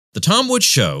The Tom Woods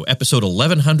Show, episode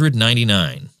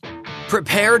 1199.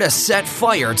 Prepare to set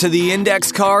fire to the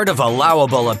index card of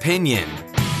allowable opinion.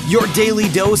 Your daily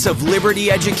dose of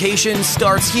liberty education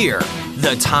starts here.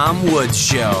 The Tom Woods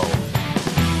Show.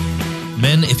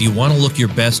 Men, if you want to look your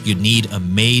best, you need a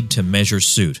made-to-measure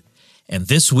suit. And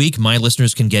this week, my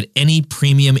listeners can get any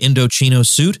premium Indochino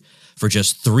suit for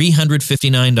just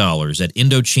 $359 at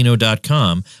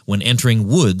Indochino.com when entering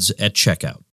Woods at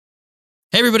checkout.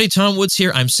 Hey everybody, Tom Woods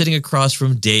here. I'm sitting across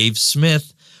from Dave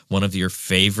Smith, one of your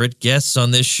favorite guests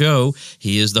on this show.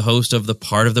 He is the host of the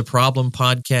Part of the Problem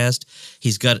podcast.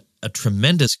 He's got a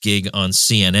tremendous gig on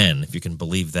CNN, if you can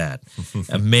believe that.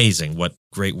 Amazing what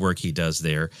great work he does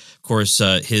there. Of course,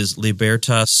 his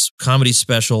Libertas comedy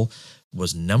special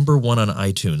was number one on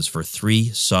iTunes for 3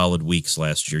 solid weeks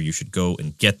last year. You should go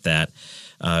and get that.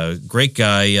 Great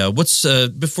guy.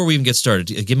 Before we even get started,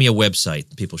 give me a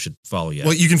website people should follow you at.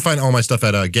 Well, you can find all my stuff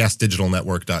at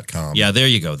gasdigitalnetwork.com. Yeah, there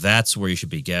you go. That's where you should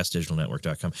be,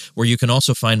 gasdigitalnetwork.com, where you can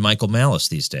also find Michael Malice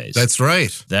these days. That's right.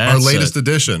 Our latest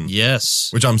edition. Yes.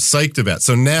 Which I'm psyched about.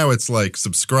 So now it's like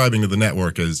subscribing to the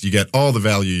network is you get all the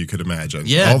value you could imagine.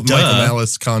 Yeah, all Michael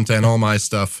Malice content, all my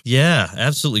stuff. Yeah,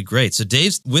 absolutely great. So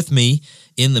Dave's with me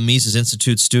in the Mises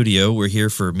Institute studio. We're here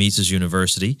for Mises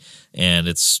University, and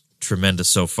it's tremendous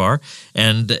so far,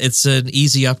 and it's an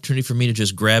easy opportunity for me to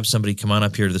just grab somebody, come on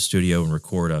up here to the studio and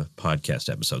record a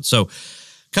podcast episode. So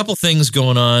a couple things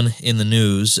going on in the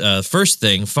news. First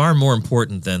thing, far more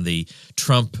important than the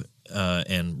Trump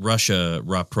and Russia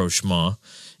rapprochement,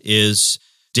 is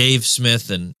Dave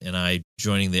Smith and I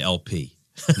joining the LP.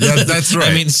 Yeah, that's right.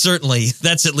 I mean, certainly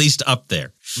that's at least up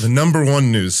there. The number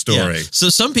one news story. Yeah. So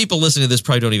some people listening to this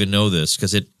probably don't even know this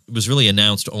because it was really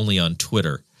announced only on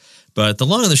Twitter. But the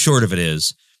long and the short of it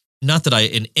is, not that I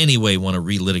in any way want to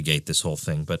relitigate this whole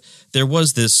thing, but there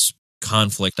was this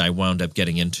conflict I wound up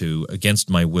getting into against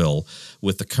my will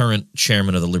with the current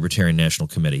chairman of the Libertarian National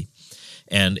Committee.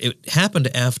 And it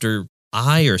happened after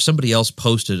I or somebody else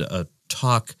posted a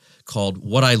talk called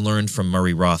What I Learned from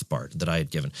Murray Rothbard that I had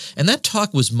given. And that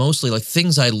talk was mostly like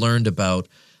things I learned about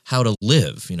how to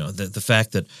live, the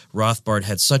fact that Rothbard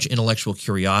had such intellectual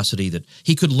curiosity that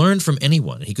he could learn from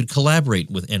anyone. He could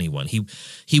collaborate with anyone.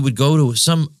 He would go to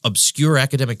some obscure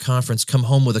academic conference, come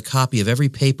home with a copy of every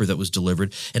paper that was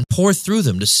delivered, and pour through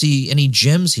them to see any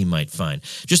gems he might find.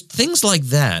 Just things like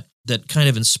that kind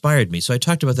of inspired me. So I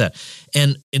talked about that.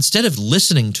 And instead of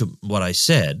listening to what I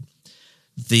said,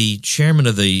 the chairman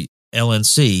of the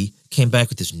LNC came back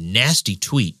with this nasty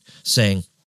tweet saying,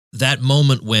 that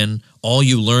moment when all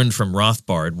you learned from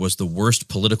Rothbard was the worst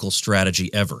political strategy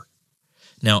ever.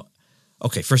 Now,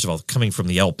 okay, first of all, coming from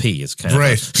the LP is kind of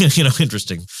a,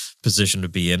 interesting position to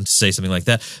be in, to say something like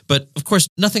that. But, of course,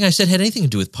 nothing I said had anything to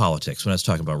do with politics when I was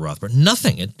talking about Rothbard.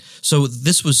 Nothing. It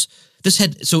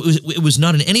was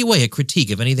not in any way a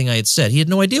critique of anything I had said. He had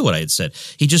no idea what I had said.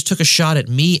 He just took a shot at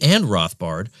me and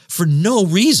Rothbard for no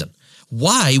reason.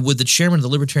 Why would the chairman of the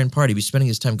Libertarian Party be spending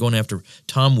his time going after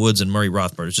Tom Woods and Murray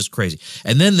Rothbard? It's just crazy.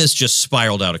 And then this just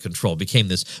spiraled out of control, became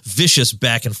this vicious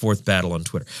back-and-forth battle on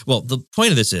Twitter. Well, the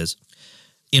point of this is,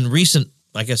 in recent,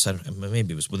 I guess,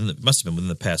 maybe it was must have been within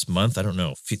the past month, I don't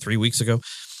know, 3 weeks ago,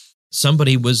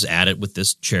 somebody was at it with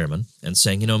this chairman and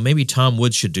saying, maybe Tom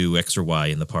Woods should do X or Y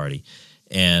in the party.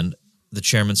 And the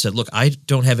chairman said, look, I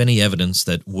don't have any evidence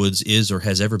that Woods is or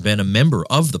has ever been a member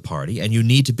of the party, and you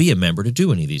need to be a member to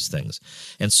do any of these things.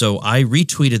 And so I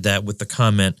retweeted that with the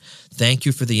comment, thank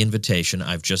you for the invitation.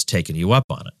 I've just taken you up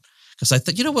on it. Because I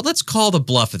thought, let's call the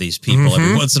bluff of these people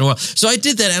every once in a while. So I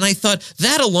did that, and I thought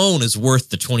that alone is worth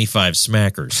the 25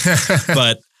 smackers.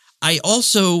 But I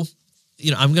also,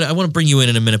 I want to bring you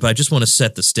in a minute, but I just want to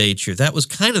set the stage here. That was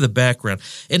kind of the background.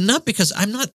 And not because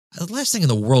the last thing in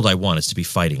the world I want is to be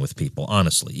fighting with people,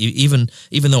 honestly. Even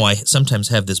though I sometimes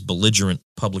have this belligerent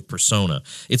public persona,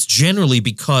 it's generally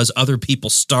because other people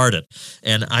start it.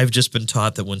 And I've just been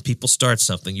taught that when people start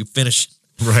something, you finish.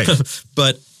 Right.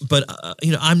 but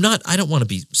I don't want to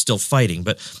be still fighting,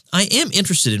 but I am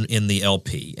interested in the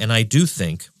LP. And I do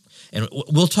think, and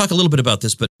we'll talk a little bit about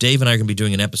this, but Dave and I are going to be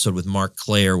doing an episode with Mark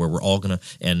Clare where we're all going to,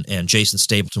 and Jason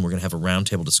Stapleton, we're going to have a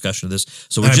roundtable discussion of this.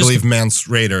 So I believe Mance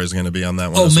Rader is going to be on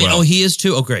that one as well. Oh, he is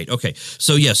too? Oh, great. Okay.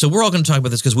 So we're all going to talk about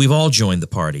this because we've all joined the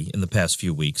party in the past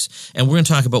few weeks, and we're going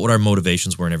to talk about what our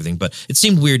motivations were and everything, but it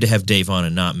seemed weird to have Dave on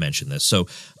and not mention this. So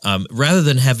rather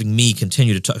than having me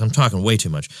continue to talk, I'm talking way too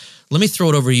much, let me throw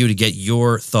it over to you to get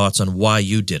your thoughts on why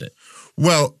you did it.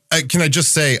 Well, can I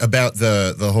just say about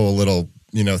the whole little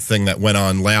thing that went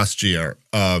on last year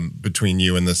between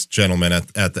you and this gentleman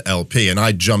at the LP, and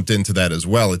I jumped into that as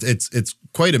well. It's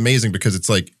quite amazing because it's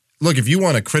like look, if you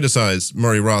want to criticize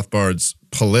Murray Rothbard's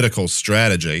political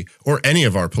strategy, or any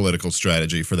of our political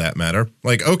strategy for that matter,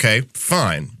 like, okay,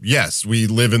 fine. Yes, we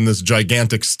live in this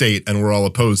gigantic state and we're all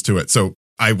opposed to it. So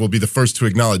I will be the first to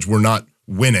acknowledge we're not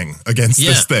winning against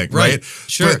this thing, right?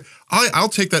 Sure. But I'll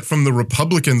take that from the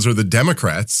Republicans or the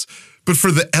Democrats. But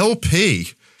for the LP,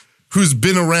 who's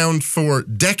been around for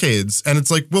decades, and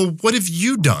it's like, well, what have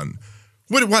you done?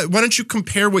 Why don't you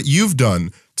compare what you've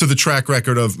done to the track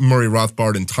record of Murray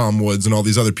Rothbard and Tom Woods and all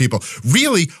these other people?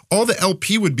 Really, all the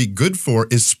LP would be good for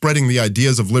is spreading the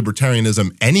ideas of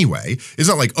libertarianism anyway. It's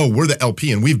not like, oh, we're the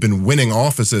LP and we've been winning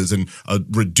offices and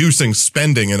reducing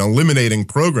spending and eliminating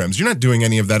programs. You're not doing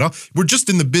any of that. We're just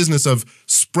in the business of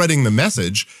spreading the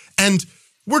message, and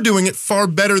we're doing it far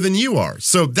better than you are.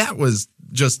 So that was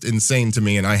just insane to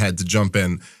me, and I had to jump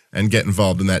in and get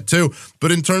involved in that too.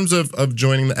 But in terms of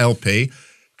joining the LP,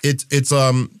 it's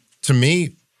to me,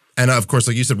 and of course,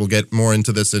 like you said, we'll get more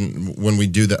into this when we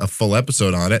do a full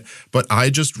episode on it. But I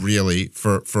just really,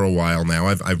 for a while now,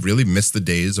 I've really missed the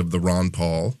days of the Ron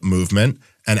Paul movement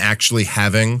and actually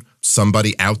having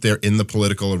somebody out there in the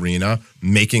political arena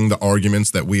making the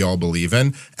arguments that we all believe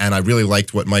in. And I really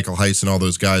liked what Michael Heiss and all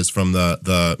those guys from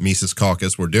the Mises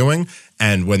Caucus were doing.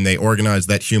 And when they organized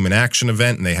that Human Action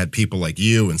event, and they had people like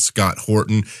you and Scott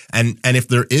Horton, and if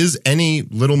there is any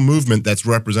little movement that's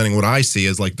representing what I see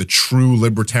as like the true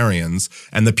libertarians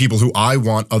and the people who I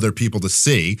want other people to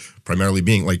see, primarily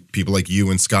being like people like you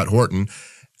and Scott Horton.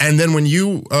 And then when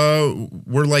you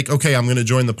were like, okay, I'm going to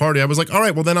join the party, I was like, all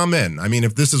right, well, then I'm in. I mean,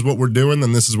 if this is what we're doing,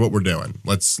 then this is what we're doing.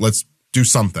 Let's do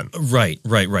something. Right.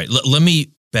 Let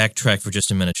me backtrack for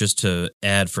just a minute, just to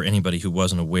add for anybody who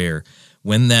wasn't aware.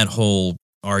 When that whole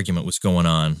argument was going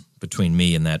on between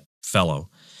me and that fellow,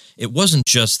 it wasn't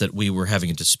just that we were having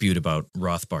a dispute about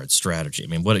Rothbard's strategy. I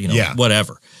mean,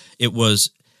 whatever. It was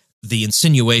the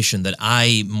insinuation that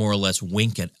I more or less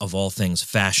wink at, of all things,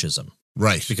 fascism.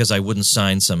 Right. Because I wouldn't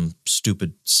sign some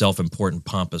stupid, self-important,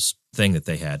 pompous thing that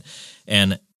they had.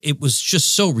 And it was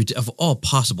just so, of all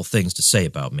possible things to say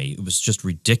about me, it was just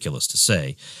ridiculous to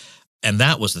say. And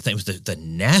that was the thing, was the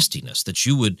nastiness that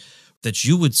you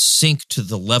would sink to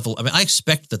the level. I mean, I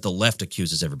expect that the left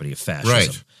accuses everybody of fascism.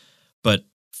 Right. But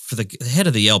for the head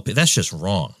of the LP, that's just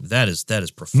wrong. That is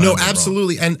profoundly wrong. No,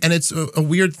 absolutely. And it's a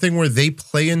weird thing where they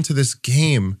play into this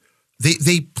game.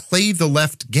 They play the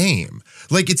left game.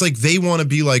 Like, it's like they want to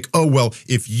be like, oh, well,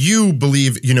 if you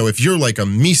believe, if you're like a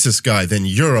Mises guy, then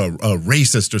you're a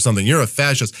racist or something. You're a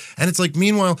fascist. And it's like,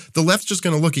 meanwhile, the left's just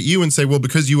going to look at you and say, well,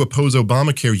 because you oppose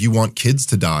Obamacare, you want kids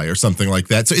to die or something like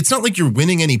that. So it's not like you're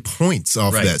winning any points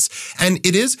off this. And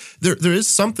it is, there is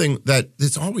something that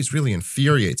this always really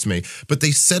infuriates me. But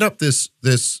they set up this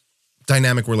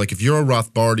dynamic where, like, if you're a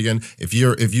Rothbardian, if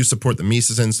you support the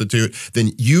Mises Institute,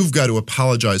 then you've got to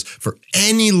apologize for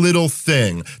any little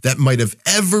thing that might have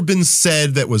ever been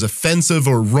said that was offensive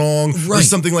or wrong or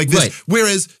something like this. Right.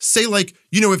 Whereas, say, like,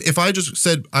 if I just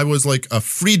said I was like a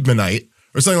Friedmanite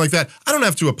or something like that, I don't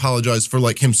have to apologize for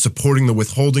like him supporting the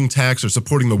withholding tax or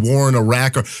supporting the war in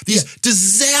Iraq or these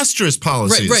disastrous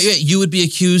policies. Right. You would be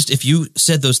accused, if you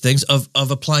said those things, of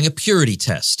applying a purity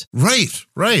test. Right.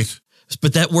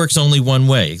 But that works only one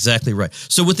way. Exactly right.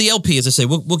 So with the LP, as I say,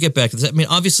 we'll get back to this. I mean,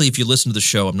 obviously, if you listen to the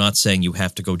show, I'm not saying you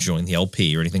have to go join the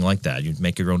LP or anything like that. You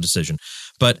make your own decision.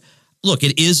 But look,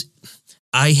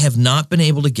 I have not been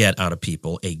able to get out of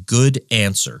people a good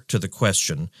answer to the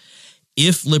question,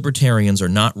 if libertarians are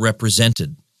not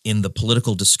represented in the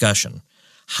political discussion,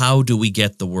 how do we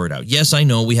get the word out? Yes, I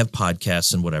know we have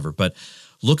podcasts and whatever, but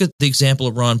look at the example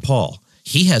of Ron Paul.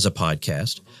 He has a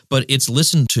podcast, but it's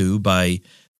listened to by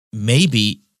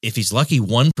maybe, if he's lucky,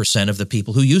 1% of the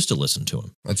people who used to listen to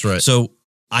him. That's right. So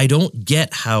I don't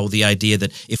get how the idea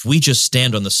that if we just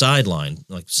stand on the sideline,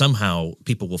 like somehow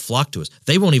people will flock to us.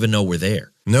 They won't even know we're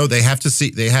there. No, they had to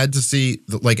see,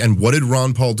 like, and what did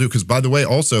Ron Paul do? Because, by the way,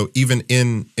 also, even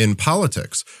in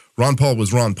politics, Ron Paul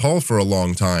was Ron Paul for a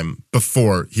long time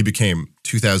before he became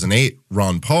 2008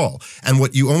 Ron Paul. And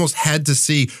what you almost had to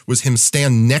see was him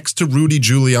stand next to Rudy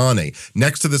Giuliani,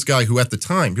 next to this guy who at the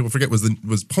time, people forget,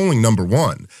 was polling number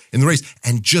one in the race,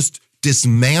 and just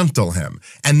dismantle him.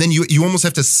 And then you almost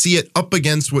have to see it up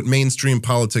against what mainstream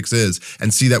politics is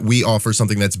and see that we offer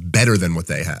something that's better than what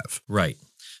they have. Right.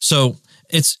 So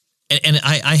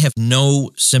I have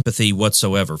no sympathy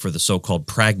whatsoever for the so-called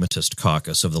pragmatist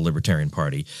caucus of the Libertarian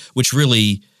Party, which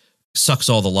really sucks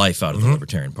all the life out of the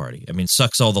Libertarian Party. I mean,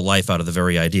 sucks all the life out of the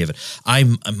very idea of it.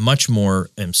 I'm much more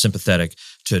sympathetic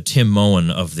to Tim Moen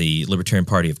of the Libertarian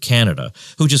Party of Canada,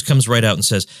 who just comes right out and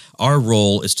says, our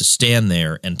role is to stand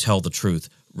there and tell the truth,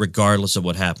 regardless of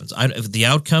what happens. The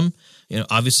outcome,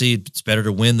 obviously it's better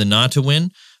to win than not to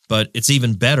win, but it's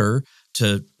even better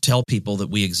to tell people that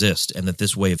we exist and that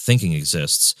this way of thinking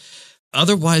exists.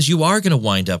 Otherwise, you are going to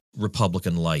wind up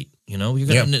Republican light. You're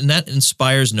gonna, and that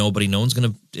inspires nobody. No one's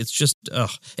going to. It's just,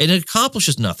 and it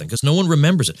accomplishes nothing because no one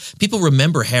remembers it. People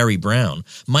remember Harry Brown.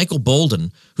 Michael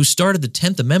Bolden, who started the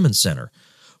 10th Amendment Center,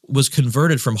 was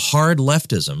converted from hard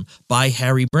leftism by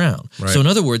Harry Brown. Right. So in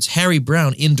other words, Harry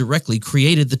Brown indirectly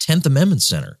created the 10th Amendment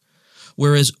Center.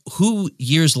 Whereas who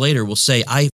years later will say,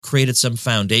 I created some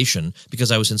foundation because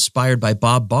I was inspired by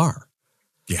Bob Barr?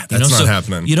 Yeah, that's not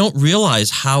happening. You don't realize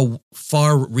how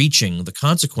far-reaching the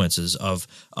consequences of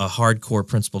a hardcore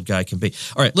principled guy can be.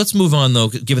 All right, let's move on, though,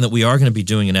 given that we are going to be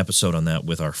doing an episode on that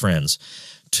with our friends,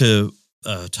 to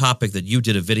a topic that you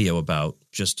did a video about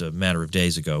just a matter of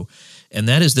days ago, and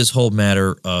that is this whole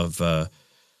matter of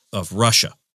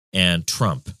Russia and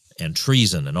Trump and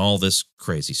treason and all this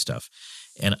crazy stuff.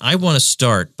 And I want to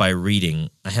start by reading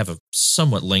 – I have a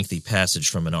somewhat lengthy passage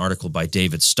from an article by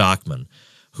David Stockman,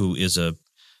 who is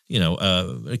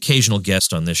occasional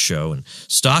guest on this show. And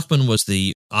Stockman was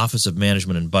the Office of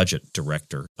Management and Budget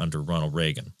Director under Ronald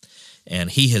Reagan. And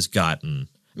he has gotten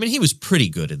 – he was pretty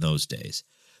good in those days,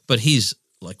 but he's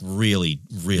like really,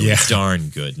 really darn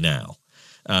good now.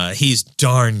 He's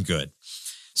darn good.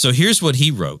 So here's what he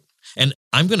wrote. And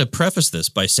I'm going to preface this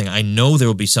by saying I know there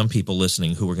will be some people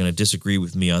listening who are going to disagree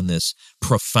with me on this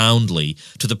profoundly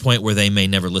to the point where they may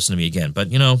never listen to me again. But,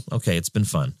 okay, it's been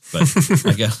fun. But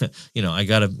I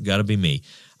gotta be me.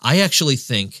 I actually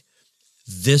think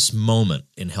this moment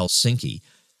in Helsinki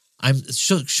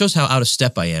shows how out of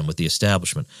step I am with the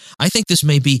establishment. I think this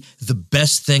may be the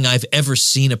best thing I've ever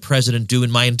seen a president do in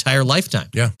my entire lifetime.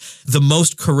 Yeah. The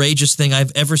most courageous thing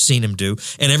I've ever seen him do,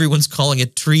 and everyone's calling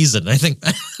it treason. I think,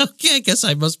 okay, I guess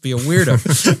I must be a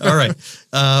weirdo. All right.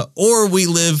 Or we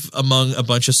live among a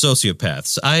bunch of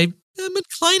sociopaths. I'm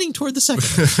inclining toward the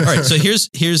second. All right, so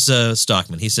here's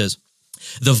Stockman. He says,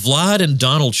 the Vlad and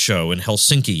Donald show in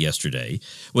Helsinki yesterday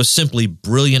was simply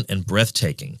brilliant and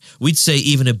breathtaking. We'd say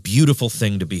even a beautiful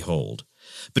thing to behold.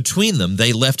 Between them,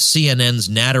 they left CNN's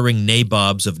nattering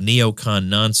nabobs of neocon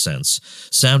nonsense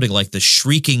sounding like the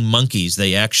shrieking monkeys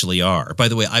they actually are. By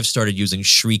the way, I've started using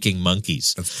shrieking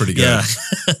monkeys. That's pretty good.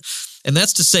 Yeah. And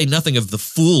that's to say nothing of the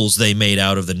fools they made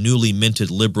out of the newly minted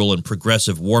liberal and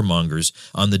progressive warmongers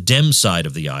on the Dem side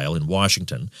of the aisle in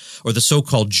Washington, or the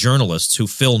so-called journalists who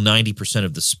fill 90%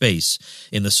 of the space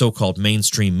in the so-called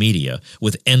mainstream media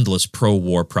with endless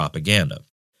pro-war propaganda.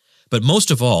 But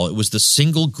most of all, it was the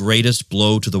single greatest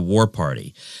blow to the war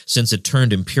party, since it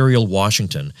turned Imperial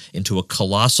Washington into a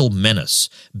colossal menace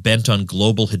bent on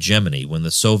global hegemony when the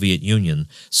Soviet Union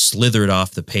slithered off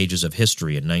the pages of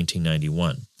history in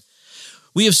 1991.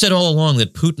 We have said all along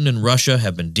that Putin and Russia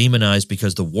have been demonized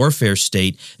because the warfare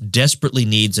state desperately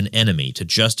needs an enemy to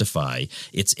justify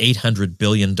its $800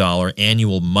 billion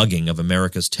annual mugging of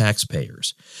America's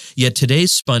taxpayers. Yet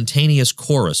today's spontaneous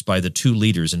chorus by the two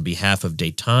leaders in behalf of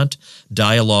détente,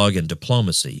 dialogue, and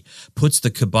diplomacy puts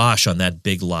the kibosh on that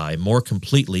big lie more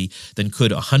completely than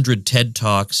could 100 TED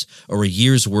Talks or a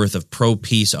year's worth of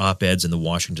pro-peace op-eds in the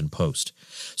Washington Post.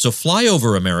 So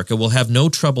flyover America will have no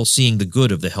trouble seeing the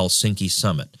good of the Helsinki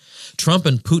summit. Trump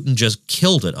and Putin just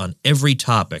killed it on every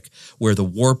topic where the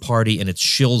war party and its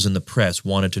shills in the press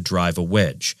wanted to drive a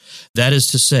wedge. That is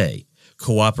to say,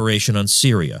 cooperation on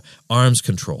Syria, arms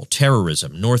control,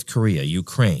 terrorism, North Korea,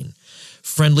 Ukraine,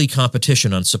 friendly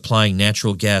competition on supplying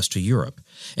natural gas to Europe,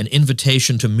 an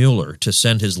invitation to Mueller to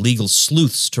send his legal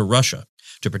sleuths to Russia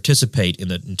to participate in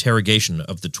the interrogation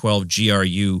of the 12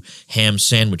 GRU ham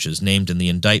sandwiches named in the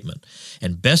indictment,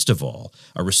 and best of all,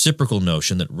 a reciprocal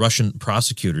notion that Russian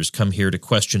prosecutors come here to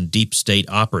question deep state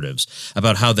operatives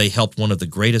about how they helped one of the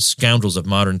greatest scoundrels of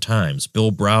modern times,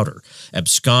 Bill Browder,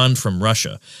 abscond from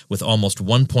Russia with almost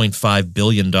 $1.5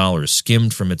 billion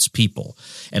skimmed from its people,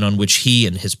 and on which he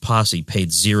and his posse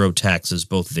paid zero taxes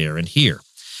both there and here.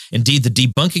 Indeed, the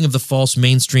debunking of the false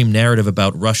mainstream narrative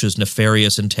about Russia's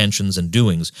nefarious intentions and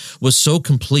doings was so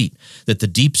complete that the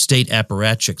deep state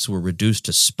apparatchiks were reduced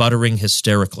to sputtering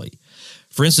hysterically.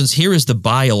 For instance, here is the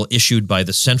bile issued by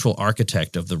the central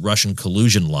architect of the Russian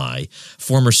collusion lie,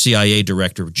 former CIA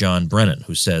Director John Brennan,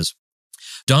 who says,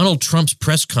 Donald Trump's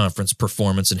press conference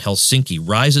performance in Helsinki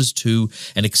rises to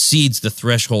and exceeds the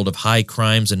threshold of high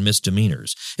crimes and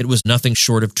misdemeanors. It was nothing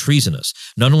short of treasonous.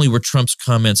 Not only were Trump's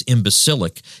comments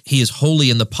imbecilic, he is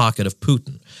wholly in the pocket of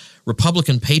Putin.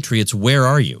 Republican patriots, where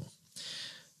are you?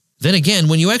 Then again,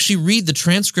 when you actually read the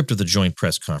transcript of the joint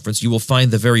press conference, you will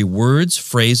find the very words,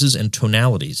 phrases, and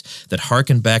tonalities that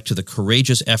harken back to the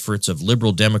courageous efforts of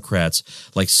liberal Democrats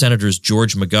like Senators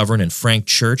George McGovern and Frank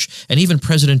Church, and even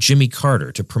President Jimmy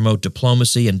Carter, to promote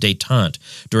diplomacy and détente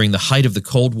during the height of the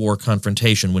Cold War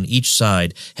confrontation when each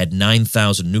side had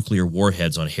 9,000 nuclear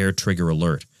warheads on hair-trigger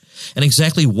alert. And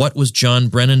exactly what was John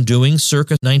Brennan doing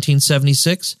circa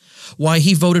 1976? Why,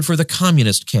 he voted for the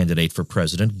communist candidate for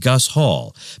president, Gus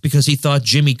Hall, because he thought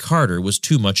Jimmy Carter was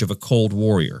too much of a Cold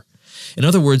Warrior. In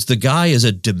other words, the guy is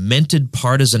a demented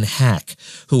partisan hack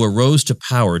who arose to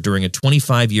power during a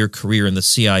 25-year career in the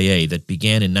CIA that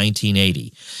began in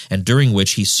 1980, and during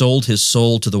which he sold his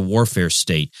soul to the warfare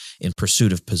state in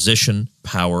pursuit of position,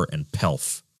 power, and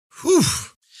pelf. Whew.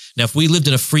 Now, if we lived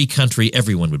in a free country,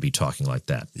 everyone would be talking like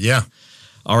that. Yeah.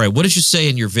 All right, what did you say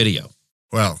in your video?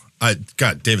 Well,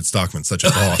 David Stockman's such a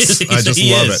boss. I just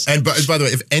love it. And by the way,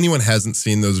 if anyone hasn't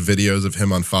seen those videos of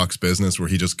him on Fox Business where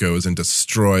he just goes and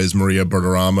destroys Maria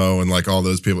Berteramo and like all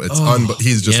those people, it's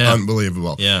he's just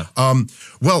unbelievable. Yeah.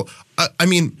 Well, I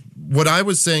mean, what I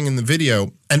was saying in the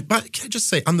video, but can I just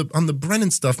say on the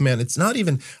Brennan stuff, man, it's not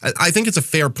even. I think it's a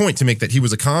fair point to make that he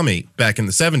was a commie back in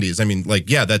the 70s. I mean, like,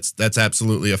 yeah, that's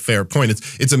absolutely a fair point.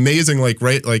 It's amazing, like,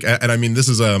 right, like, and I mean, this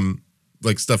is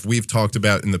like stuff we've talked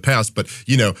about in the past, but,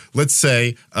 you know, let's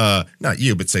say, not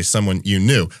you, but say someone you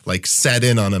knew, like sat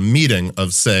in on a meeting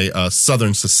of, say, a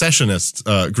Southern secessionist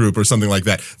group or something like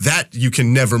that, that you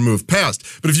can never move past.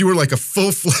 But if you were like a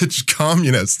full-fledged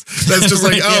communist, that's just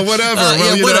like, oh, whatever.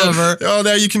 Well, yeah, whatever. Oh,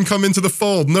 now you can come into the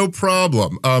fold, no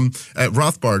problem.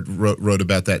 Rothbard wrote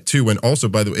about that too, and also,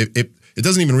 by the way, it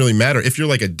doesn't even really matter. If you're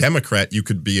like a Democrat, you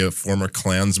could be a former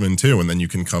Klansman too, and then you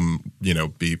can come, you know,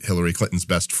 be Hillary Clinton's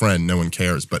best friend. No one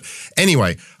cares. But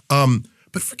anyway,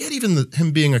 but forget even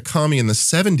him being a commie in the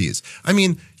 70s. I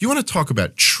mean, you want to talk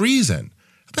about treason,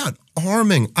 about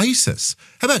arming ISIS,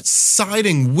 how about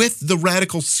siding with the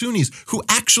radical Sunnis who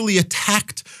actually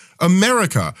attacked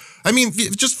America? I mean,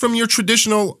 just from your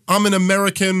traditional, I'm an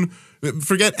American,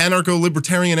 forget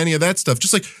anarcho-libertarian, any of that stuff.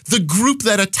 Just like the group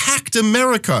that attacked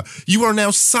America, you are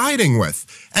now siding with.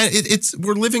 And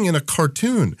we're living in a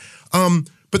cartoon.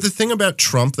 But the thing about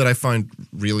Trump that I find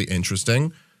really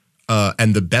interesting,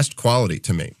 and the best quality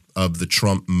to me of the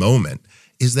Trump moment,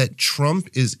 is that Trump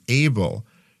is able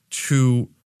to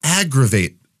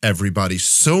aggravate everybody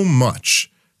so much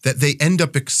that they end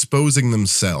up exposing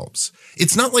themselves.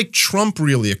 It's not like Trump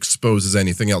really exposes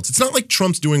anything else. It's not like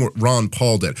Trump's doing what Ron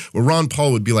Paul did, where Ron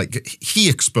Paul would be like, he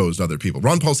exposed other people.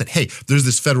 Ron Paul said, hey, there's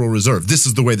this Federal Reserve. This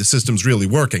is the way the system's really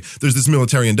working. There's this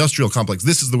military-industrial complex.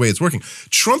 This is the way it's working.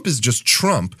 Trump is just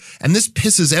Trump, and this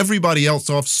pisses everybody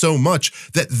else off so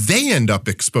much that they end up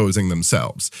exposing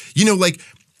themselves. You know, like,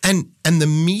 and the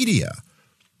media,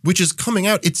 which is coming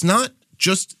out, it's not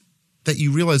just that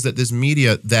you realize that this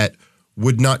media that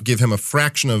would not give him a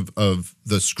fraction of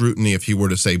the scrutiny if he were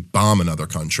to, say, bomb another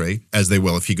country, as they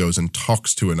will if he goes and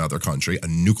talks to another country, a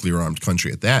nuclear-armed country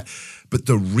at that. But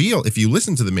if you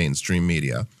listen to the mainstream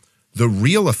media, the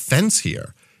real offense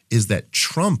here is that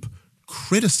Trump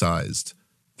criticized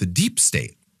the deep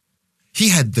state. He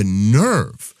had the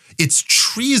nerve. It's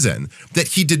treason that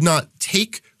he did not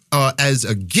take as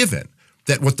a given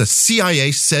that what the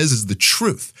CIA says is the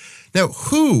truth. Now,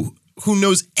 who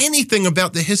knows anything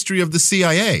about the history of the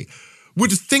CIA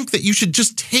would think that you should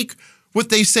just take what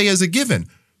they say as a given?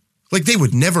 Like, they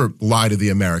would never lie to the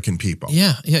American people.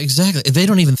 Yeah, exactly. They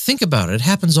don't even think about it. It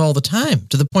happens all the time,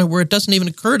 to the point where it doesn't even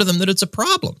occur to them that it's a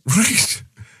problem. Right.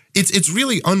 It's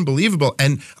really unbelievable.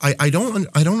 And I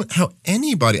don't how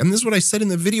anybody, and this is what I said in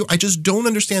the video, I just don't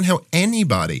understand how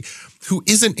anybody who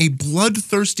isn't a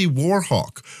bloodthirsty war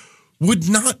hawk would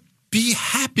not be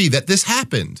happy that this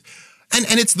happened.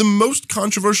 And it's the most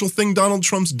controversial thing Donald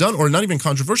Trump's done, or not even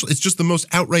controversial. It's just the most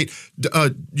outright,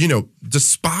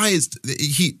 despised.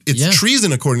 It's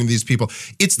treason, according to these people.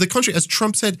 It's the country, as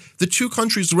Trump said, the two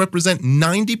countries represent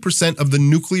 90% of the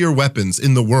nuclear weapons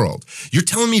in the world. You're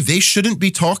telling me they shouldn't be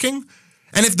talking?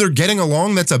 And if they're getting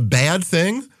along, that's a bad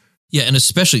thing? Yeah, and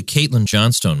especially Caitlin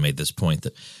Johnstone made this point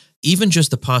that even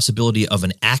just the possibility of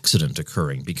an accident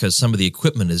occurring because some of the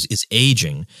equipment is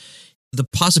aging, the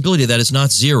possibility of that is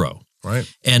not zero. Right.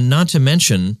 And not to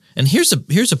mention, and here's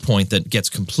a point that gets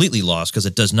completely lost because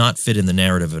it does not fit in the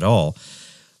narrative at all.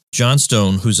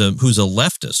 Johnstone, who's a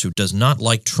leftist who does not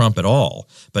like Trump at all,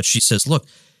 but she says, look,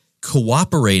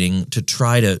 cooperating to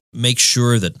try to make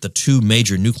sure that the two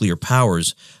major nuclear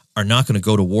powers are not going to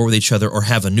go to war with each other or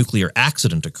have a nuclear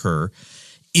accident occur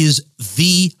is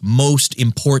the most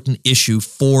important issue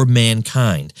for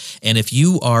mankind. And if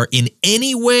you are in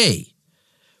any way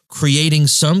creating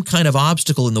some kind of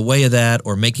obstacle in the way of that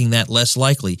or making that less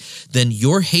likely, then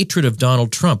your hatred of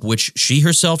Donald Trump, which she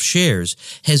herself shares,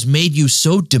 has made you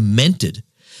so demented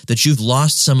that you've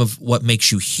lost some of what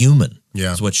makes you human,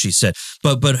 is what she said.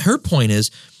 But her point is,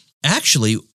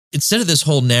 actually, instead of this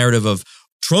whole narrative of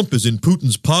Trump is in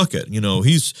Putin's pocket,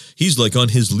 he's like on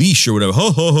his leash or whatever.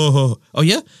 Ho, ho, ho, ho. Oh,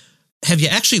 yeah? Have you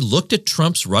actually looked at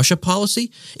Trump's Russia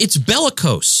policy? It's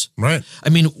bellicose. Right. I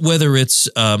mean, whether it's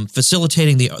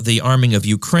facilitating the arming of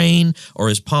Ukraine or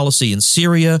his policy in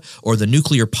Syria or the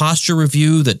nuclear posture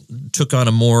review that took on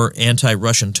a more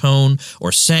anti-Russian tone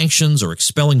or sanctions or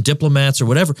expelling diplomats or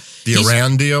whatever. The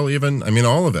Iran deal even. I mean,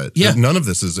 all of it. Yeah. None of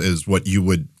this is what you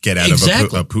would get out of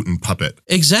a Putin puppet.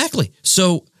 Exactly.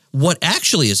 So what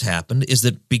actually has happened is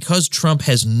that because Trump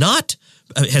has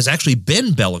actually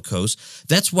been bellicose,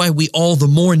 that's why we all the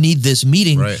more need this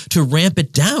meeting to ramp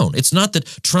it down. It's not that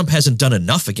Trump hasn't done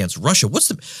enough against Russia.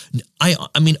 I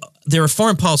mean, there are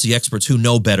foreign policy experts who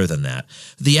know better than that.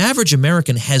 The average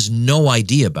American has no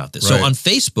idea about this. Right. So on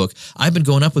Facebook, I've been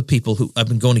going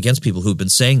against people who've been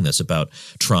saying this about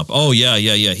Trump. Oh, yeah,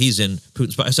 he's in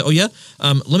Putin's pocket. I said, oh, yeah?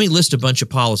 Let me list a bunch of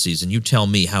policies, and you tell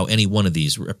me how any one of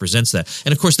these represents that.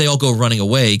 And, of course, they all go running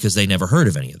away because they never heard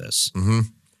of any of this. Mm-hmm.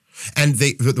 And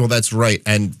that's right.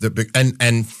 And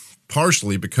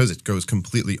partially because it goes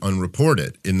completely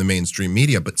unreported in the mainstream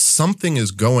media, but something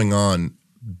is going on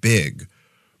big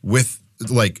with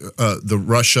the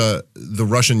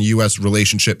Russian-U.S.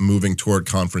 relationship moving toward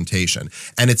confrontation.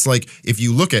 And it's like, if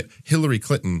you look at Hillary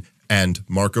Clinton and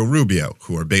Marco Rubio,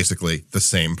 who are basically the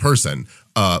same person,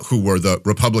 who were the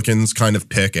Republicans' kind of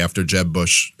pick after Jeb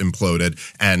Bush imploded,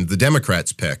 and the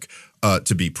Democrats' pick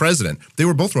to be president, they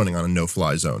were both running on a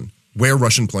no-fly zone where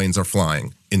Russian planes are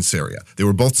flying in Syria. They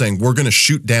were both saying, we're going to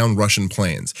shoot down Russian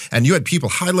planes. And you had people,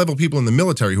 high-level people in the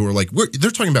military who were like, they're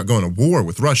talking about going to war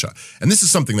with Russia. And this is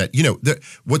something that,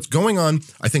 what's going on,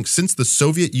 I think, since the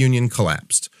Soviet Union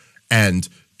collapsed and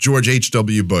George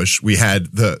H.W. Bush, we had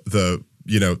the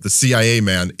CIA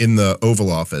man in the Oval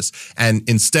Office. And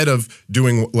instead of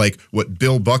doing like what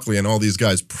Bill Buckley and all these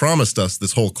guys promised us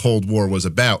this whole Cold War was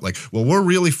about, like, well, we're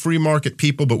really free market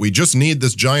people, but we just need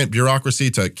this giant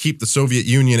bureaucracy to keep the Soviet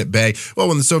Union at bay. Well,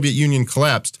 when the Soviet Union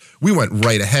collapsed, we went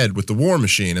right ahead with the war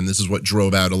machine. And this is what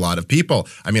drove out a lot of people.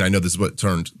 I mean, I know this is what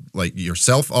turned like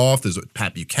yourself off. There's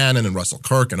Pat Buchanan and Russell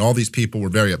Kirk and all these people were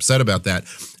very upset about that.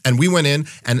 And we went in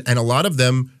and a lot of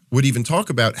them would even talk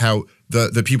about how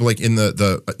the people like in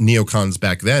the neocons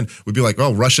back then would be like,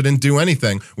 oh, Russia didn't do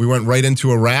anything. We went right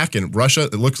into Iraq and Russia.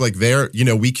 It looks like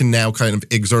we can now kind of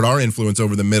exert our influence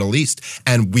over the Middle East.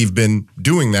 And we've been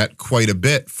doing that quite a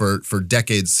bit for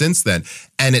decades since then.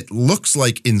 And it looks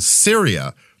like in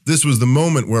Syria, this was the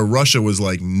moment where Russia was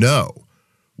like, no,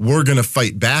 we're going to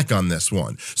fight back on this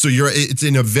one. So it's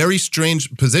in a very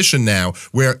strange position now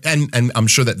where, and I'm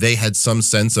sure that they had some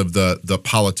sense of the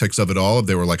politics of it all.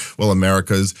 They were like, well,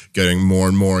 America's getting more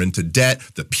and more into debt.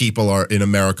 The people in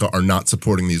America are not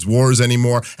supporting these wars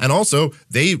anymore. And also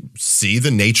they see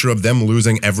the nature of them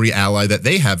losing every ally that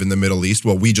they have in the Middle East.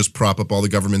 Well, we just prop up all the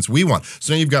governments we want.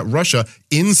 So now you've got Russia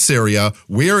in Syria.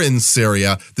 We're in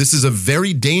Syria. This is a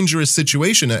very dangerous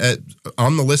situation.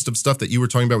 On the list of stuff that you were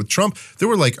talking about with Trump, there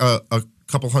were like a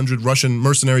couple hundred Russian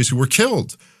mercenaries who were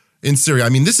killed in Syria. I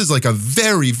mean, this is like a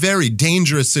very, very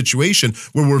dangerous situation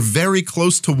where we're very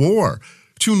close to war.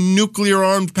 Two nuclear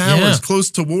armed powers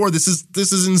close to war. This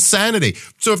is insanity.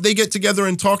 So if they get together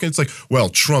and talk, and it's like, well,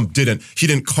 Trump didn't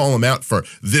call him out for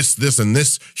this, and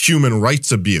this human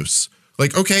rights abuse.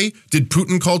 Like, okay, did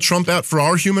Putin call Trump out for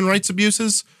our human rights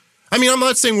abuses? I mean, I'm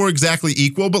not saying we're exactly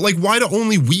equal, but like, why do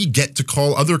only we get to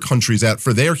call other countries out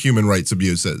for their human rights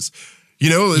abuses?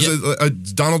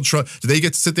 Donald Trump, do they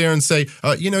get to sit there and say,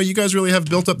 you guys really have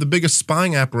built up the biggest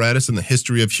spying apparatus in the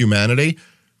history of humanity?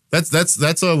 That's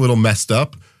a little messed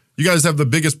up. You guys have the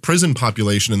biggest prison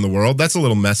population in the world. That's a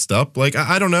little messed up. Like,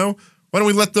 I don't know. Why don't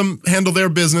we let them handle their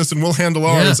business and we'll handle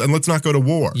ours and let's not go to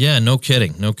war? Yeah, no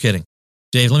kidding. No kidding.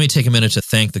 Dave, let me take a minute to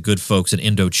thank the good folks at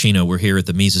Indochino. We're here at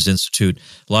the Mises Institute.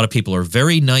 A lot of people are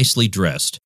very nicely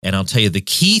dressed. And I'll tell you, the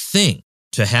key thing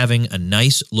to having a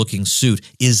nice-looking suit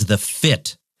is the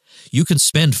fit. You can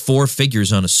spend 4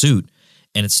 figures on a suit,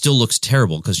 and it still looks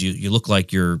terrible because you look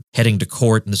like you're heading to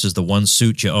court, and this is the one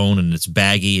suit you own, and it's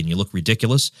baggy, and you look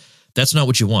ridiculous. That's not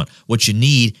what you want. What you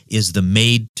need is the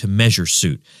made-to-measure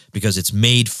suit because it's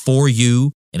made for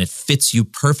you, and it fits you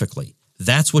perfectly.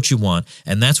 That's what you want,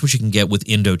 and that's what you can get with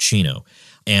Indochino.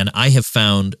 And I have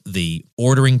found the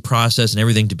ordering process and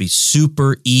everything to be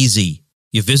super easy.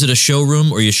 You visit a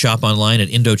showroom or you shop online at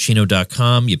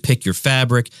Indochino.com. You pick your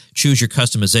fabric, choose your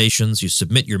customizations, you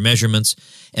submit your measurements,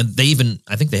 and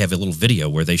I think they have a little video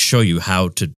where they show you how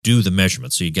to do the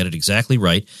measurements so you get it exactly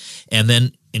right. And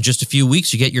then in just a few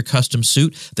weeks, you get your custom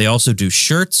suit. They also do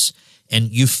shirts, and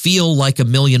you feel like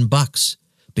 $1,000,000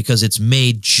 because it's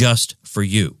made just for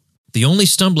you. The only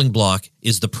stumbling block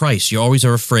is the price. You always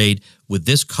are afraid, would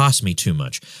this cost me too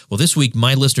much? Well, this week,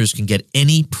 my listeners can get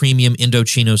any premium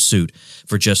Indochino suit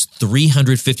for just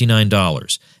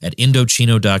 $359 at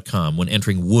Indochino.com when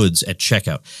entering Woods at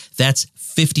checkout. That's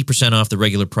 50% off the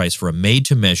regular price for a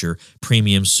made-to-measure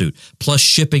premium suit. Plus,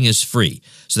 shipping is free.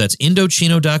 So that's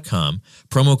Indochino.com,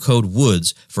 promo code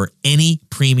WOODS for any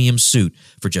premium suit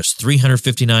for just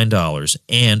 $359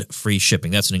 and free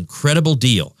shipping. That's an incredible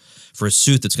deal for a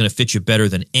suit that's going to fit you better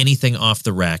than anything off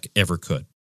the rack ever could.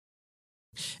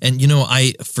 And,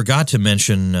 I forgot to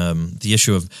mention the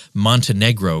issue of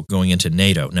Montenegro going into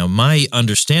NATO. Now, my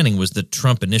understanding was that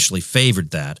Trump initially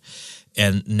favored that,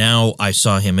 and now I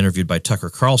saw him interviewed by Tucker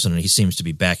Carlson, and he seems to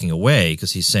be backing away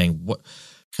because he's saying, what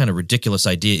kind of ridiculous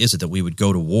idea is it that we would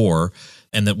go to war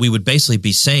and that we would basically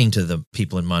be saying to the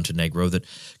people in Montenegro that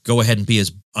go ahead and be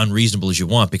as unreasonable as you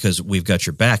want because we've got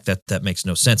your back. That makes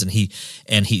no sense. And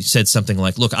he said something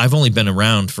like, look, I've only been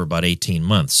around for about 18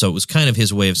 months. So it was kind of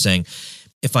his way of saying,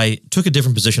 if I took a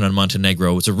different position on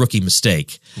Montenegro, it's a rookie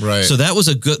mistake. Right. So that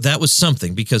was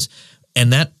something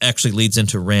and that actually leads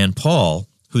into Rand Paul,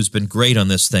 who's been great on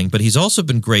this thing, but he's also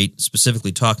been great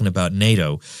specifically talking about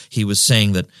NATO. He was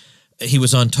saying that he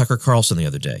was on Tucker Carlson the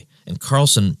other day, and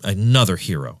Carlson, another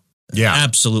hero. Yeah.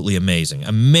 Absolutely amazing.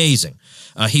 Amazing.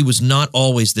 He was not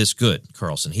always this good,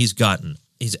 Carlson. He's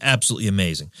absolutely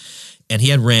amazing. And he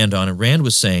had Rand on, and Rand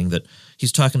was saying that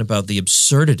he's talking about the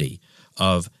absurdity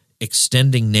of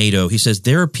extending NATO. He says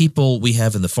there are people we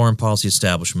have in the foreign policy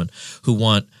establishment who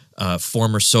want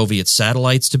former Soviet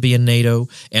satellites to be in NATO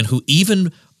and who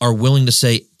even are willing to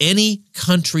say any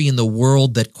country in the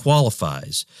world that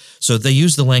qualifies. So they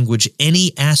use the language,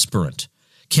 any aspirant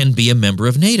can be a member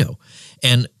of NATO.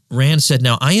 And Rand said,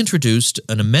 now I introduced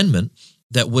an amendment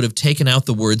that would have taken out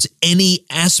the words any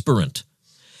aspirant.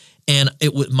 And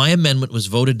my amendment was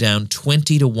voted down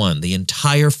 20-1. The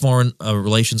entire Foreign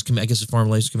Relations Committee, I guess it's Foreign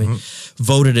Relations Committee,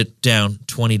 voted it down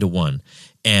 20-1.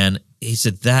 And he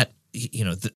said that,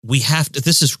 we have to,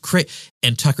 this is crazy.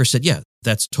 And Tucker said, yeah,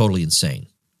 that's totally insane.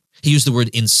 He used the word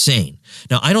insane.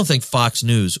 Now, I don't think Fox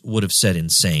News would have said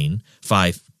insane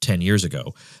 5-10 years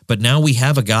ago, but now we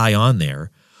have a guy on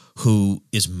there who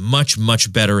is much,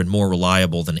 much better and more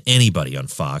reliable than anybody on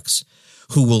Fox,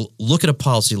 who will look at a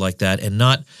policy like that and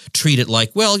not treat it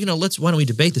like, well, why don't we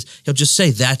debate this? He'll just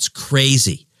say, that's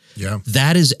crazy. Yeah.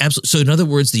 That is absolutely. So in other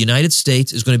words, the United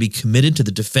States is going to be committed to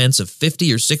the defense of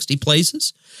 50 or 60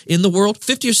 places in the world,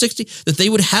 50 or 60, that they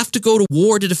would have to go to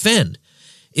war to defend.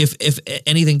 If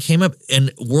anything came up and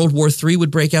World War III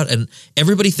would break out and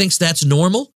everybody thinks that's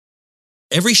normal,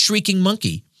 every shrieking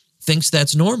monkey thinks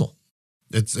that's normal.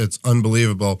 It's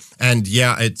unbelievable. And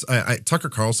yeah, Tucker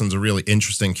Carlson's a really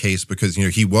interesting case because,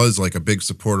 he was like a big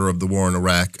supporter of the war in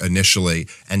Iraq initially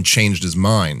and changed his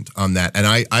mind on that. And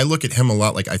I look at him a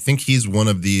lot like I think he's one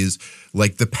of these,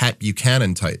 like the Pat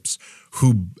Buchanan types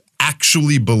who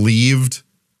actually believed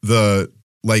the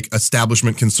like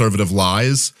establishment conservative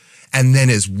lies and then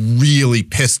is really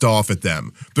pissed off at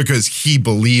them because he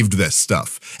believed this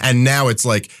stuff. And now it's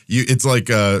like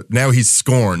now he's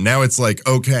scorned. Now it's like,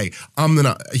 okay,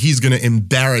 he's gonna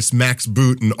embarrass Max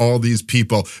Boot and all these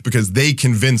people because they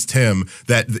convinced him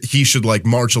that he should like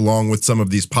march along with some of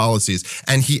these policies.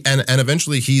 And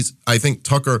eventually I think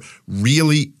Tucker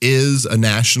really is a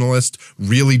nationalist,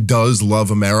 really does love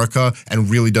America, and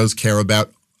really does care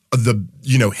about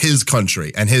his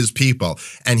country and his people,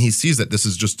 and he sees that this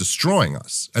is just destroying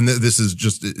us, and this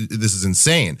is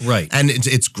insane, right? And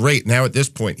it's great now at this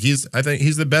point. I think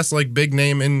he's the best like big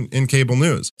name in cable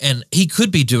news, and he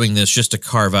could be doing this just to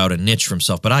carve out a niche for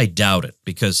himself, but I doubt it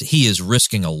because he is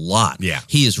risking a lot. Yeah,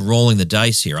 he is rolling the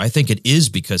dice here. I think it is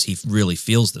because he really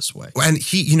feels this way. And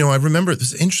he, I remember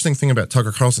this interesting thing about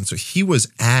Tucker Carlson. So he was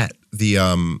at the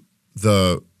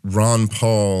Ron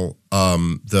Paul,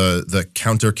 the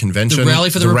counter convention, the rally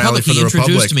for the Republic. He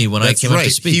introduced me when I came up to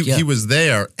speak. He was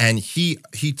there, and he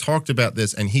talked about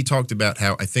this, and he talked about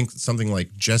how I think something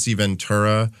like Jesse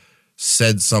Ventura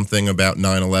said something about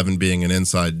 9/11 being an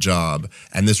inside job,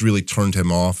 and this really turned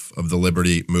him off of the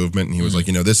liberty movement. And he was like,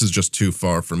 this is just too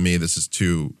far from me. This is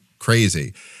too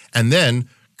crazy. And then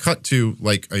cut to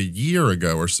like a year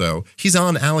ago or so, he's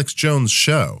on Alex Jones'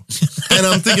 show. And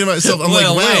I'm thinking to myself, I'm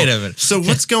well, like, wow, wait a minute. So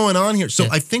what's going on here? So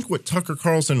I think what Tucker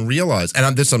Carlson realized, and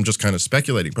I'm just kind of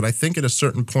speculating, but I think at a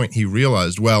certain point he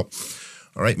realized, well,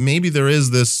 all right, maybe there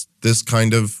is this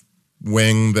kind of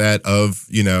wing that of,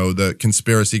 the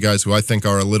conspiracy guys who I think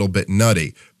are a little bit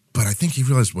nutty. But I think he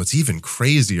realized what's even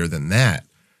crazier than that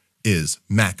is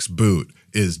Max Boot,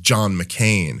 is John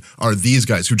McCain, are these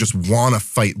guys who just want to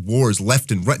fight wars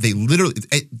left and right.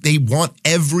 They want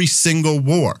every single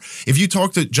war. If you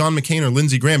talk to John McCain or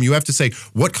Lindsey Graham, you have to say,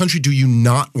 what country do you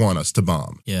not want us to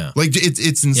bomb? Yeah. Like,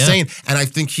 it's insane. Yeah. And I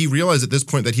think he realized at this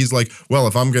point that he's like, well,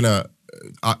 if I'm going to,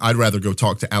 I'd rather go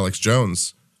talk to Alex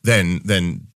Jones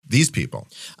than these people.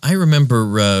 I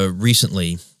remember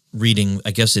recently reading,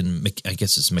 I guess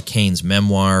it's McCain's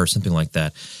memoir or something like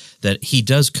that he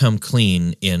does come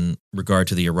clean in regard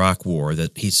to the Iraq War,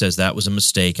 that he says that was a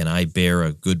mistake and I bear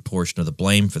a good portion of the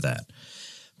blame for that.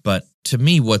 But to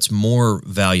me, what's more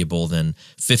valuable than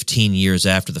 15 years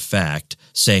after the fact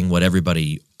saying what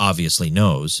everybody obviously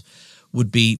knows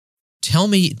would be, tell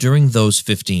me during those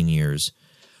 15 years,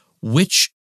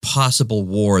 which possible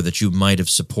war that you might have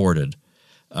supported,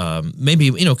 maybe,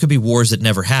 it could be wars that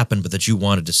never happened but that you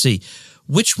wanted to see,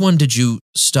 which one did you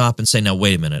stop and say, now,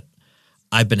 wait a minute,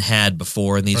 I've been had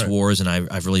before in these wars and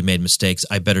I've really made mistakes.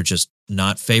 I better just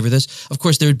not favor this. Of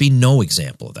course, there would be no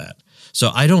example of that.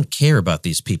 So I don't care about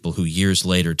these people who years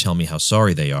later tell me how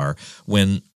sorry they are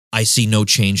when I see no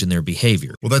change in their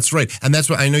behavior. Well, that's right. And that's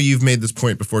what I know you've made this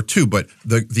point before too, but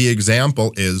the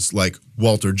example is like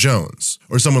Walter Jones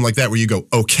or someone like that where you go,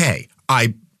 okay,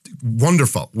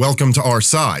 wonderful. Welcome to our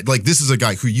side. Like, this is a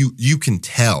guy who you can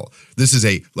tell this is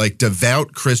a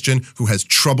devout Christian who has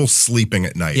trouble sleeping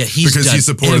at night because he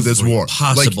supported this war.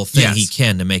 Possible thing he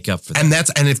can to make up for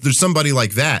that. And if there's somebody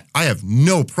like that, I have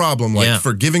no problem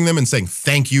forgiving them and saying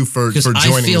thank you for joining the side.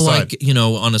 I feel like,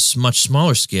 on a much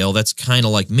smaller scale, that's kind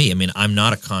of like me. I mean, I'm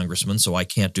not a congressman, so I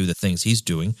can't do the things he's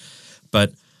doing,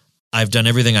 but I've done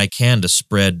everything I can to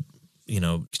spread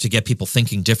to get people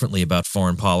thinking differently about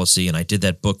foreign policy. And I did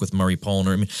that book with Murray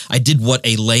Polner. I mean, I did what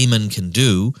a layman can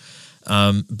do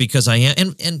because I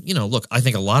am. And look, I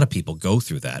think a lot of people go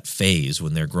through that phase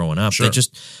when they're growing up. Sure.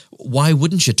 Why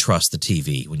wouldn't you trust the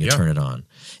TV when you turn it on?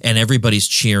 And everybody's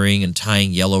cheering and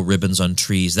tying yellow ribbons on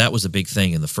trees. That was a big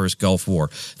thing in the first Gulf War.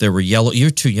 There were you're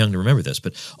too young to remember this,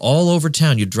 but all over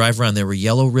town, you'd drive around, there were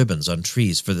yellow ribbons on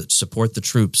trees for support the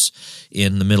troops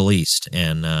in the Middle East.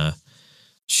 And,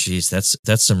 Jeez,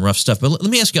 that's some rough stuff. But let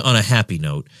me ask you on a happy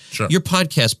note. Sure. Your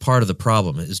podcast, Part of the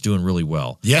Problem, is doing really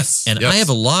well. Yes. And I have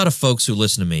a lot of folks who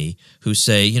listen to me who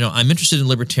say, I'm interested in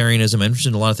libertarianism. I'm interested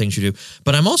in a lot of things you do.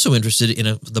 But I'm also interested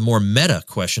in the more meta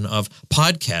question of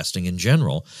podcasting in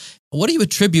general. What do you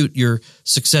attribute your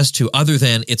success to other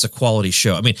than it's a quality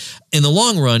show? I mean, in the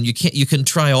long run, you can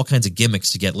try all kinds of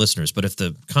gimmicks to get listeners. But if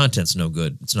the content's no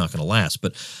good, it's not going to last.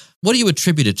 But what do you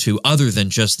attribute it to other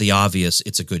than just the obvious,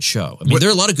 it's a good show? I mean, there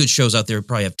are a lot of good shows out there who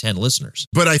probably have 10 listeners.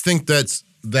 But I think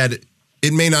that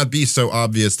it may not be so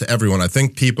obvious to everyone. I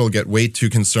think people get way too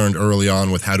concerned early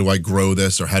on with how do I grow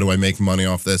this or how do I make money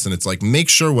off this? And it's like, make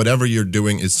sure whatever you're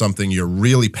doing is something you're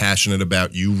really passionate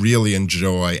about, you really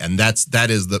enjoy, and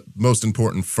that is the most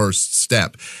important first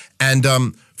step. And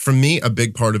for me, a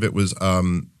big part of it was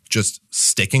just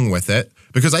sticking with it.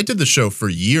 Because I did the show for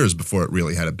years before it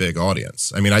really had a big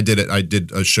audience. I mean, I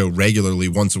did a show regularly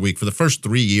once a week. For the first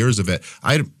 3 years of it,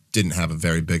 I didn't have a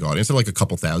very big audience. There were like a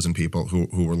couple thousand people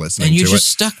who were listening to it. And you just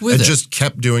stuck with it. I just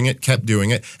kept doing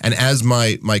it. And as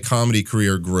my comedy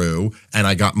career grew and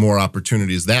I got more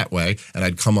opportunities that way, and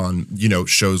I'd come on,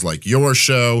 shows like your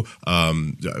show,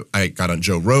 I got on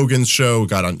Joe Rogan's show,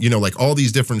 got on, like all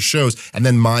these different shows, and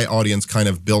then my audience kind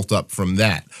of built up from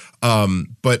that.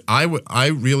 But I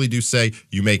really do say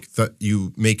you make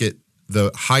it the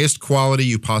highest quality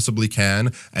you possibly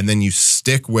can, and then you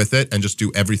stick with it and just do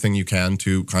everything you can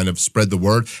to kind of spread the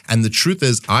word. And the truth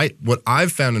is, what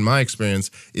I've found in my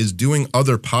experience is doing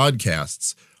other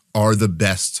podcasts are the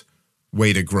best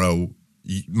way to grow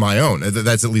my own.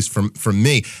 That's at least from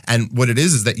me. And what it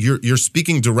is that you're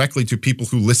speaking directly to people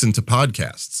who listen to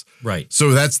podcasts. Right.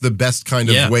 So that's the best kind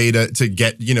of way to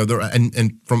get,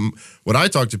 and from what I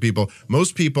talk to people,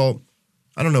 most people,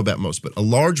 I don't know about most, but a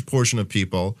large portion of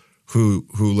people who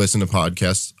listen to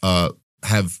podcasts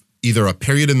have either a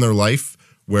period in their life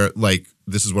where like,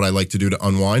 this is what I like to do to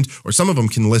unwind, or some of them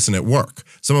can listen at work.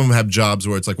 Some of them have jobs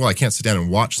where it's like, well, I can't sit down and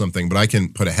watch something, but I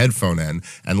can put a headphone in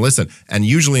and listen. And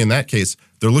usually in that case,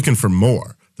 they're looking for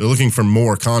more. They're looking for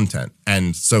more content.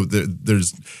 And so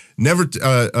there's Never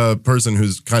a person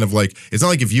who's kind of like, it's not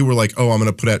like if you were like, oh, I'm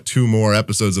going to put out 2 more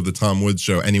episodes of the Tom Woods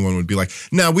Show, anyone would be like,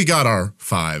 no, we got our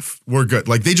 5. We're good.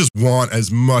 Like, they just want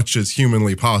as much as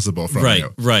humanly possible from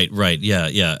you. Right.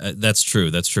 Yeah. That's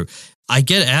true. I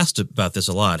get asked about this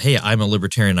a lot. Hey, I'm a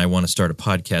libertarian. I want to start a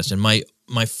podcast. And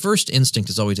my first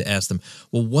instinct is always to ask them,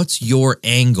 well, what's your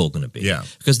angle going to be? Yeah.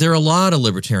 Because there are a lot of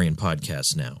libertarian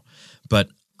podcasts now. But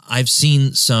I've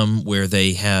seen some where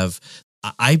they have –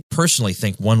 I personally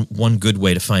think one good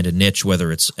way to find a niche,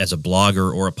 whether it's as a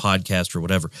blogger or a podcast or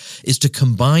whatever, is to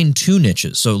combine 2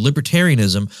 niches. So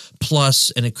libertarianism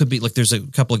plus, and it could be like there's a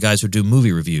couple of guys who do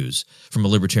movie reviews from a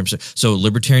libertarian perspective. So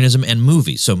libertarianism and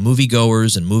movies. So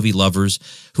moviegoers and movie lovers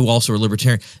who also are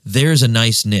libertarian. There's a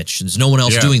nice niche. There's no one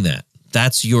else doing that.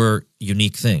 That's your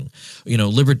unique thing. You know,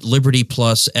 liberty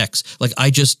plus X. Like I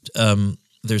just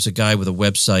there's a guy with a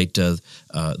website,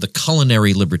 the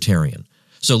Culinary Libertarian.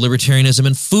 So libertarianism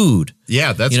and food.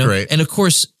 Yeah, that's great. And of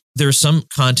course, there's some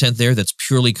content there that's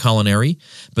purely culinary,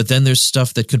 but then there's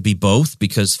stuff that could be both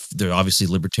because there are obviously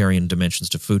libertarian dimensions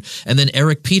to food. And then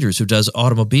Eric Peters, who does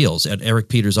automobiles at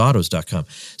ericpetersautos.com.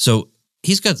 So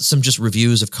he's got some just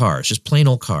reviews of cars, just plain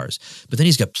old cars. But then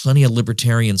he's got plenty of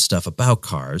libertarian stuff about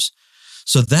cars.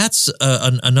 So that's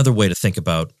another way to think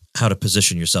about how to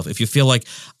position yourself. If you feel like,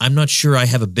 I'm not sure I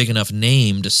have a big enough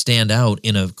name to stand out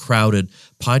in a crowded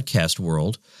podcast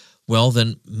world, well,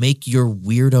 then make your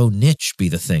weirdo niche be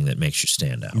the thing that makes you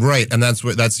stand out. Right, and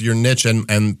that's your niche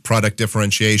and product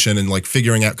differentiation and like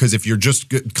figuring out, because if you're just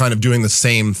kind of doing the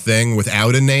same thing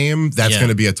without a name, that's going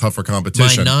to be a tougher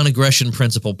competition. My non-aggression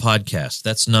principle podcast.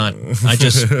 That's not, I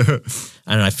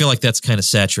don't know, I feel like that's kind of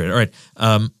saturated. All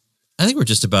right, I think we're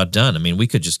just about done. I mean, we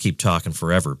could just keep talking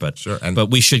forever, but but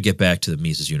we should get back to the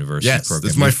Mises University program.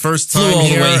 This is my first time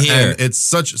here, and it's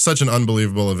such an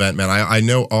unbelievable event, man. I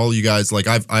know all you guys, like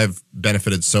I've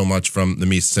benefited so much from the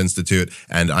Mises Institute,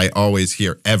 and I always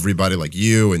hear everybody like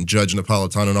you and Judge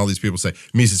Napolitano and all these people say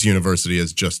Mises University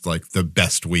is just like the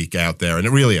best week out there, and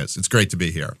it really is. It's great to be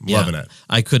here. Loving it.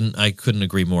 I couldn't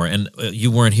agree more. And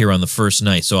you weren't here on the first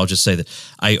night, so I'll just say that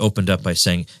I opened up by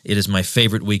saying it is my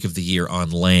favorite week of the year on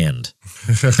land.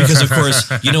 Because, of course,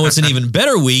 you know what's an even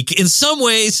better week in some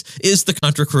ways is the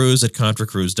Contra Cruise at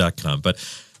contracruise.com.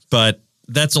 But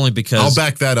that's only because... I'll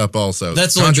back that up also.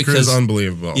 That's Contra only because... Cruise is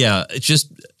unbelievable. Yeah, it's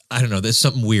just... I don't know. There's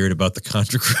something weird about the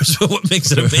Contra Cruise, what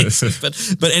makes it amazing.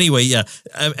 But anyway, yeah.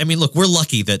 I mean, look, we're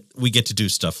lucky that we get to do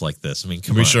stuff like this. I mean,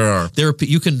 come on. We sure are.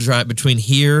 You can drive between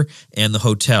here and the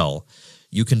hotel.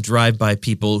 You can drive by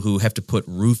people who have to put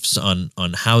roofs on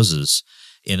houses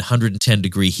in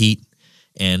 110-degree heat.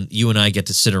 And you and I get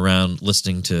to sit around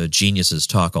listening to geniuses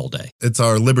talk all day. It's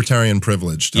our libertarian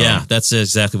privilege, Tom. Yeah, that's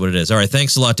exactly what it is. All right,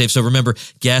 thanks a lot, Dave. So remember,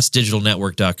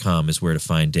 gasdigitalnetwork.com is where to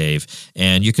find Dave.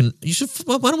 And you should.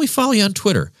 Why don't we follow you on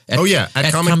Twitter?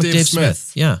 At Comic Dave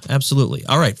Smith. Yeah, absolutely.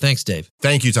 All right, thanks, Dave.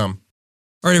 Thank you, Tom.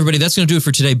 All right, everybody, that's going to do it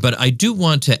for today. But I do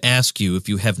want to ask you, if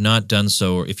you have not done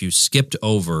so, or if you skipped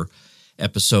over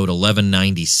episode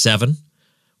 1197,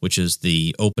 which is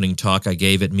the opening talk I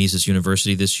gave at Mises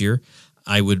University this year,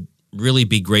 I would really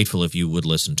be grateful if you would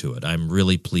listen to it. I'm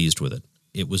really pleased with it.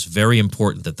 It was very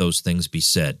important that those things be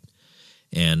said,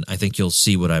 and I think you'll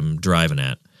see what I'm driving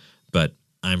at. But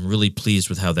I'm really pleased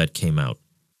with how that came out.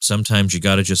 Sometimes you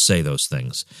got to just say those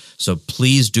things. So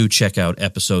please do check out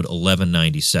episode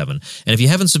 1197. And if you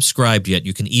haven't subscribed yet,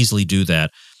 you can easily do that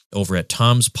over at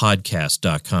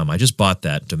tomspodcast.com. I just bought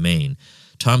that domain.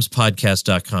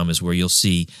 tomspodcast.com is where you'll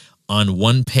see on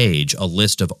one page a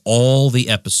list of all the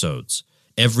episodes.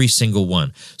 Every single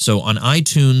one. So on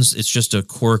iTunes, it's just a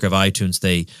quirk of iTunes.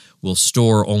 They will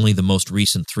store only the most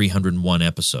recent 301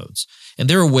 episodes. And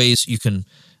there are ways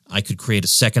I could create a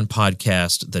second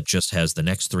podcast that just has the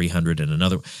next 300 and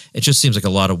another. It just seems like a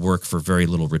lot of work for very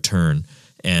little return.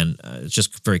 And it's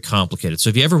just very complicated. So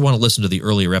if you ever want to listen to the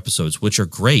earlier episodes, which are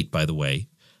great, by the way,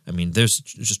 I mean, there's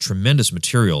just tremendous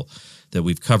material that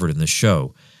we've covered in this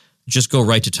show. Just go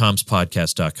right to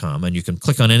tomspodcast.com, and you can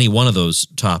click on any one of those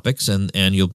topics, and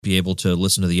you'll be able to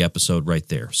listen to the episode right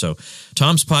there. So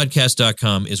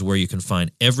tomspodcast.com is where you can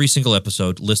find every single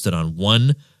episode listed on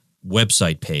one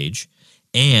website page,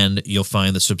 and you'll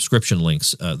find the subscription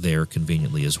links there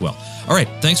conveniently as well. All right,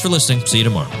 thanks for listening. See you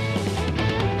tomorrow.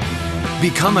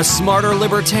 Become a smarter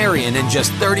libertarian in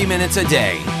just 30 minutes a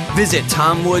day. Visit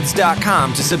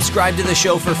tomwoods.com to subscribe to the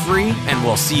show for free, and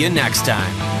we'll see you next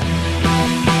time.